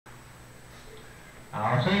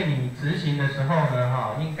好，所以你执行的时候呢，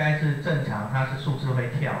哈，应该是正常，它是数字会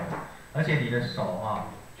跳的，而且你的手哈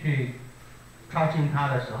去靠近它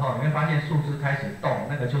的时候，你会发现数字开始动，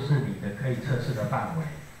那个就是你的可以测试的范围。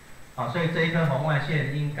好，所以这一颗红外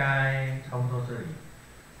线应该差不多这里，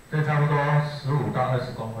这差不多15到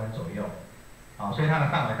20公分左右。好，所以它的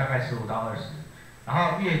范围大概15到20，然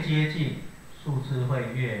后越接近数字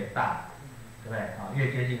会越大，对不对？啊，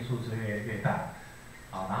越接近数字越大。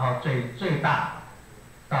好，然后最大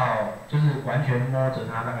到就是完全摸着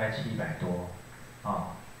它大概700多，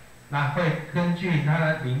啊，那会根据它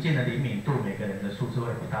的零件的灵敏度，每个人的数字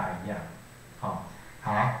会不大一样。好，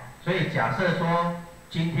好，所以假设说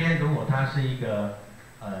今天如果它是一个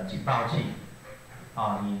警报器，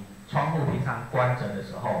啊，你窗户平常关着的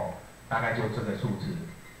时候，大概就这个数字，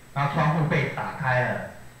那窗户被打开了，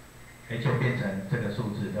就变成这个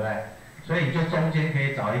数字，对不对？所以你就中间可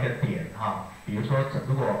以找一个点哈，比如说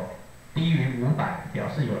如果低于500，表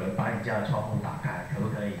示有人把你家的窗户打开，可不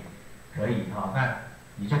可以？可以哈，那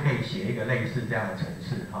你就可以写一个类似这样的程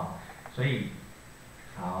式哈。所以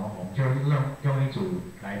好，我们就用一组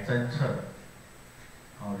来侦测。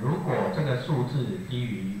哦，如果这个数字低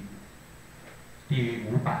于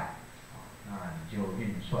500，那你就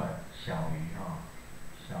运算小于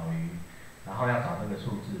小于，然后要找这个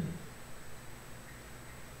数字。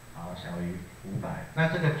好，小于500，那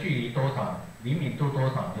这个距离多少，灵敏度多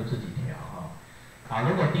少，你就自己调哈。好，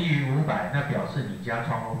如果低于500，那表示你家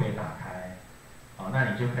窗户被打开。好，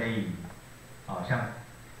那你就可以，好像，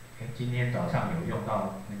今天早上有用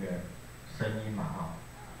到那个声音嘛哈。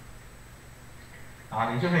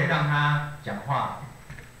好，你就可以让他讲话。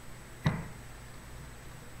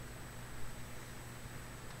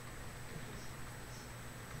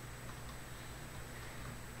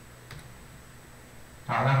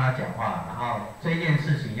好，让他讲话，然后这件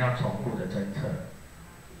事情要重复的侦测。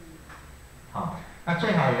好，那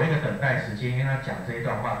最好有一个等待时间，因为他讲这一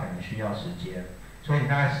段话可能需要时间，所以你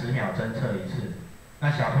大概10秒侦测一次。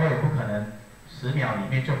那小偷也不可能10秒里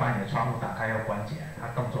面就把你的窗户打开又关起来，他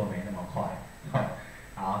动作没那么快。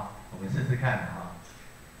好，我们试试看哈。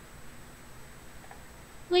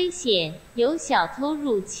危险，有小偷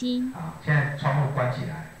入侵。好，现在窗户关起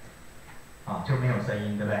来，好，就没有声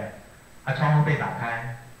音，对不对？窗户被打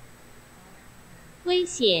开。危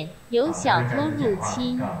险，有小偷入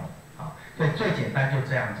侵。好，所以最简单就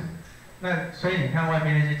这样子。那所以你看外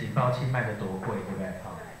面那些警报器卖得多贵，对不对？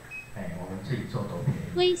好，我们自己做多便宜。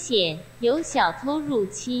危险，有小偷入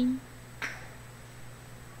侵。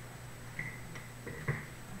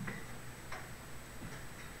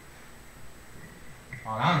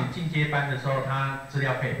好，然后你进阶班的时候，它资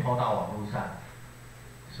料可以 PO 到网络上，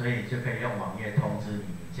所以就可以用网页通知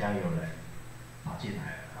你家有人跑进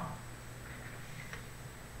来了。